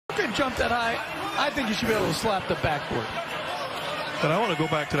can jump that high, I think you should be able to slap the backboard. But I want to go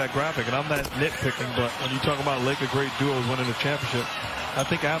back to that graphic, and I'm not nitpicking, but when you talk about Laker great duos winning the championship, I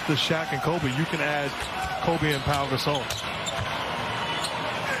think after Shaq and Kobe, you can add Kobe and Pau Gasol.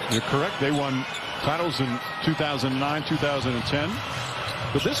 You're correct. They won titles in 2009, 2010.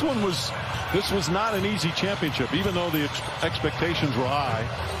 But this was not an easy championship, even though the expectations were high.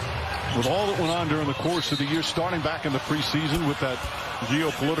 With all that went on during the course of the year, starting back in the preseason with that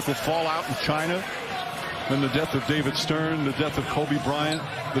geopolitical fallout in China, then the death of David Stern, the death of Kobe Bryant,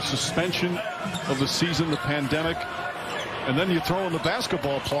 the suspension of the season, the pandemic, and then you throw in the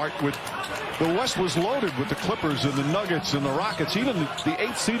basketball part with the West was loaded with the Clippers and the Nuggets and the Rockets. Even the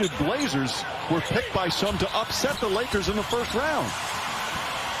 8th-seeded Blazers were picked by some to upset the Lakers in the first round.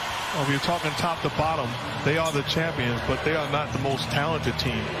 Well, if you're talking top to bottom, they are the champions, but they are not the most talented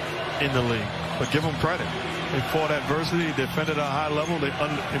team in the league. But give them credit. They fought adversity, defended at a high level, they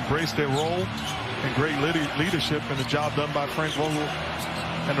embraced their role, and great leadership, and the job done by Frank Vogel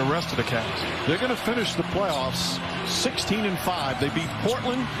and the rest of the Cavs. They're going to finish the playoffs 16-5. They beat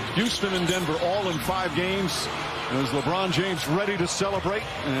Portland, Houston, and Denver all in 5 games. And as LeBron James ready to celebrate,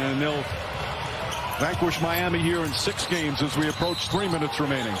 and they'll vanquish Miami here in 6 games as we approach 3 minutes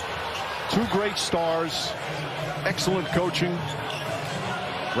remaining. 2 great stars, excellent coaching.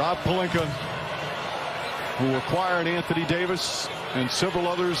 Rob Pelinka, who acquired Anthony Davis and several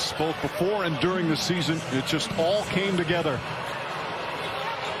others both before and during the season. It just all came together.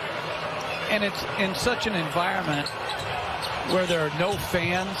 And it's in such an environment where there are no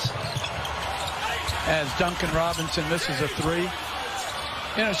fans as Duncan Robinson misses a 3. You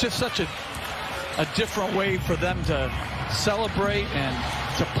know, it's just such a different way for them to celebrate and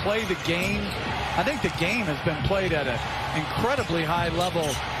to play the game. I think the game has been played at an incredibly high level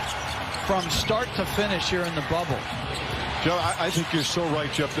from start to finish here in the bubble. Joe, I think you're so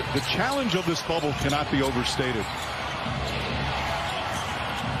right, Jeff. The challenge of this bubble cannot be overstated.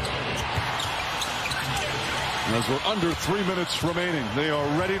 As we're under 3 minutes remaining, they are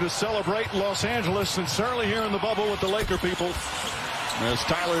ready to celebrate Los Angeles, and certainly here in the bubble with the Laker people. As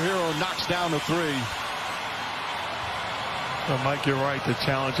Tyler Hero knocks down the 3. Well, Mike, you're right. The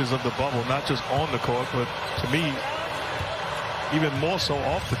challenges of the bubble, not just on the court, but to me, even more so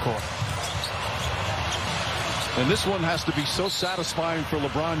off the court. And this one has to be so satisfying for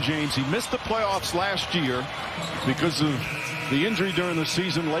LeBron James. He missed the playoffs last year because of the injury during the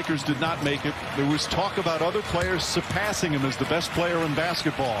season. Lakers did not make it. There was talk about other players surpassing him as the best player in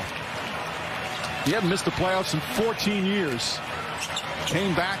basketball. He hadn't missed the playoffs in 14 years.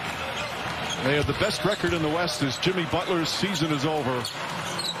 Came back. They have the best record in the West as Jimmy Butler's season is over.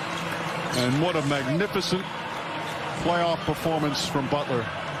 And what a magnificent playoff performance from Butler.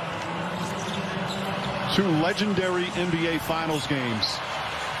 2 legendary NBA Finals games.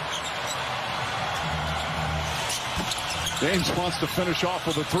 James wants to finish off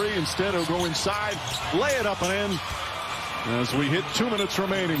with a 3. Instead, he'll go inside, lay it up and in. As we hit 2 minutes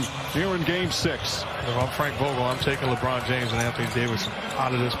remaining here in Game 6. If I'm Frank Vogel, I'm taking LeBron James and Anthony Davis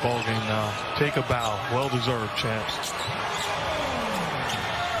out of this ball game now. Take a bow. Well-deserved, champs.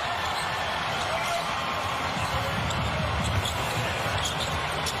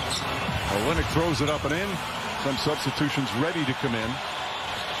 Olynyk throws it up and in. Some substitutions ready to come in.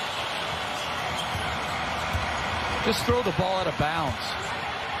 Just throw the ball out of bounds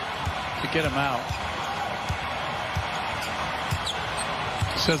to get him out.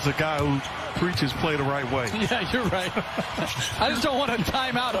 Says the guy who preaches play the right way. Yeah, you're right. I just don't want a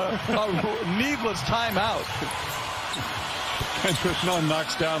timeout, a needless timeout. Kendrick Nunn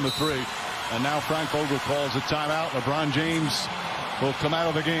knocks down the 3. And now Frank Vogel calls a timeout. LeBron James will come out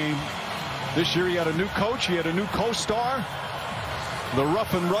of the game. This year he had a new coach. He had a new co-star. The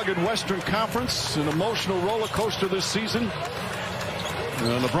rough and rugged Western Conference, an emotional roller coaster this season.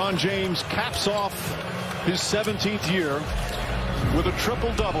 And LeBron James caps off his 17th year with a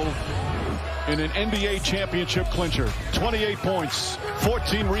triple-double in an NBA championship clincher. 28 points,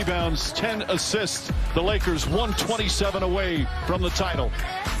 14 rebounds, 10 assists. The Lakers 127 away from the title.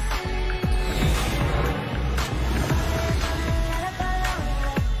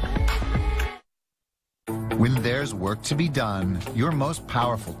 When there's work to be done, your most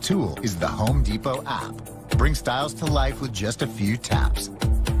powerful tool is the Home Depot app. Bring styles to life with just a few taps.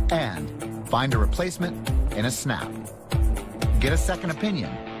 And find a replacement in a snap. Get a second opinion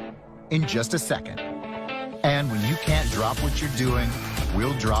in just a second. And when you can't drop what you're doing,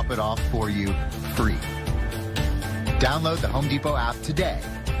 we'll drop it off for you free. Download the Home Depot app today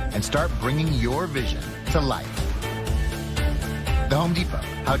and start bringing your vision to life. The Home Depot,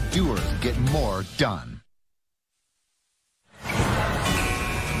 how doers get more done.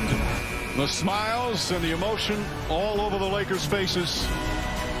 The smiles and the emotion all over the Lakers' faces.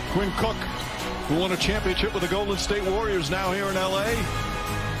 Quinn Cook, who won a championship with the Golden State Warriors, now here in L.A.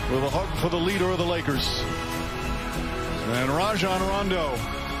 with a hug for the leader of the Lakers. And Rajon Rondo,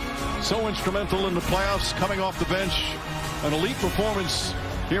 so instrumental in the playoffs, coming off the bench. An elite performance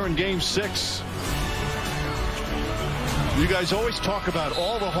here in Game 6. You guys always talk about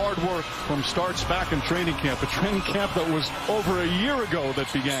all the hard work from starts back in training camp. A training camp that was over a year ago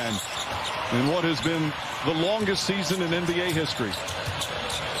that began in what has been the longest season in NBA history.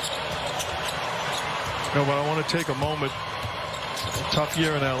 No, but I want to take a moment. Tough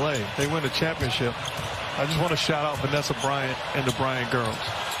year in LA. They win the championship. I just want to shout out Vanessa Bryant and the Bryant girls.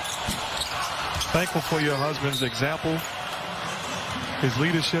 Thankful for your husband's example, his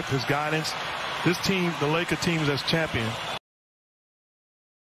leadership, his guidance. This team, the Laker team, as champion.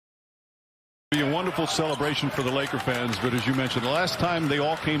 Be a wonderful celebration for the Laker fans, but as you mentioned, the last time they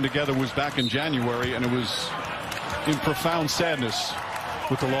all came together was back in January, and it was in profound sadness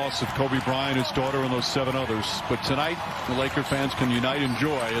with the loss of Kobe Bryant, his daughter, and those 7 others. But tonight, the Laker fans can unite in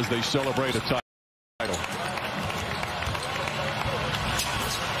joy as they celebrate a title.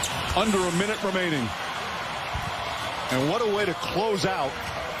 Under a minute remaining. And what a way to close out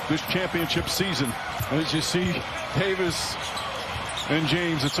this championship season. As you see Davis and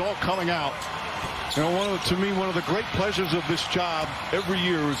James, it's all coming out. You know, to me, one of the great pleasures of this job every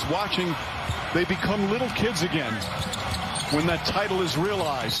year is watching they become little kids again when that title is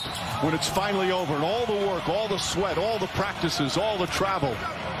realized, when it's finally over, and all the work, all the sweat, all the practices, all the travel,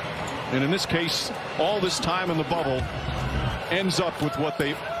 and in this case, all this time in the bubble ends up with what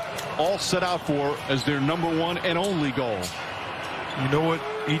they all set out for as their #1 and only goal. You know what?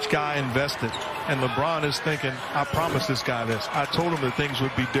 Each guy invested, and LeBron is thinking, I promised this guy this. I told him that things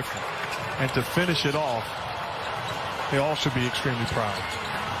would be different. And to finish it off, they all should be extremely proud.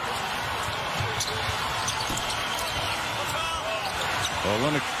 Well,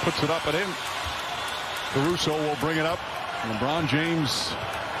 Lennox puts it up and in. Caruso will bring it up. LeBron James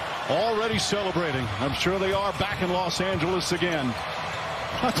already celebrating. I'm sure they are back in Los Angeles again.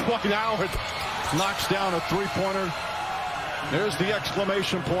 Dwight Howard knocks down a three-pointer. There's the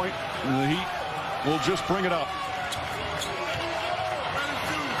exclamation point. And the Heat will just bring it up.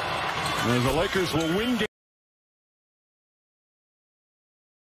 As the Lakers will win game.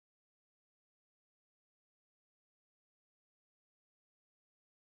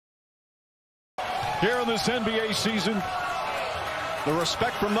 Here in this NBA season, the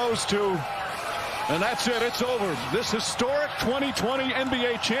respect from those two. And that's it. It's over. This historic 2020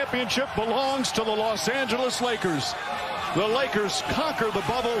 NBA championship belongs to the Los Angeles Lakers. The Lakers conquer the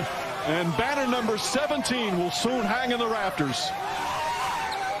bubble, and banner number 17 will soon hang in the rafters.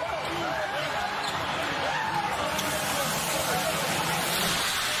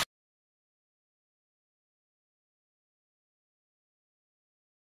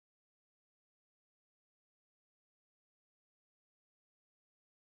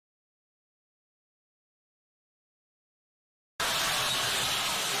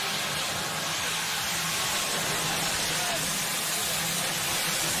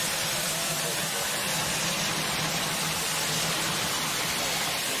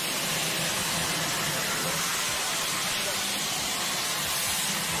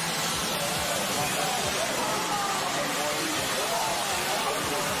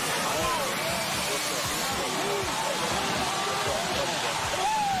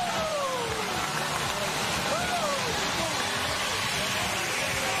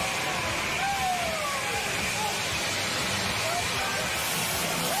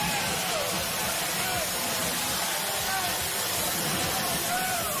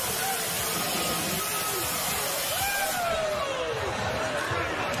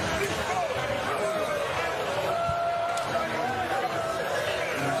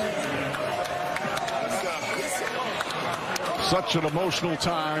 Such an emotional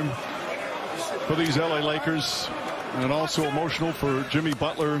time for these LA Lakers, and also emotional for Jimmy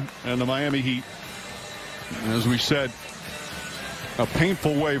Butler and the Miami Heat. As we said, a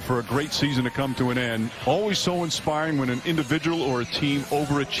painful way for a great season to come to an end. Always so inspiring when an individual or a team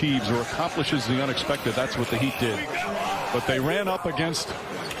overachieves or accomplishes the unexpected. That's what the Heat did. But they ran up against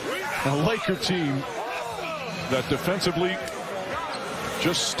a Laker team that defensively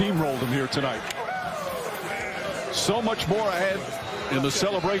just steamrolled them here tonight. So much more ahead in the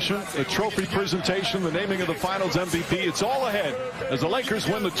celebration, the trophy presentation, the naming of the Finals MVP. It's all ahead as the Lakers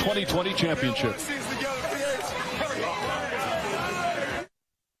win the 2020 championship.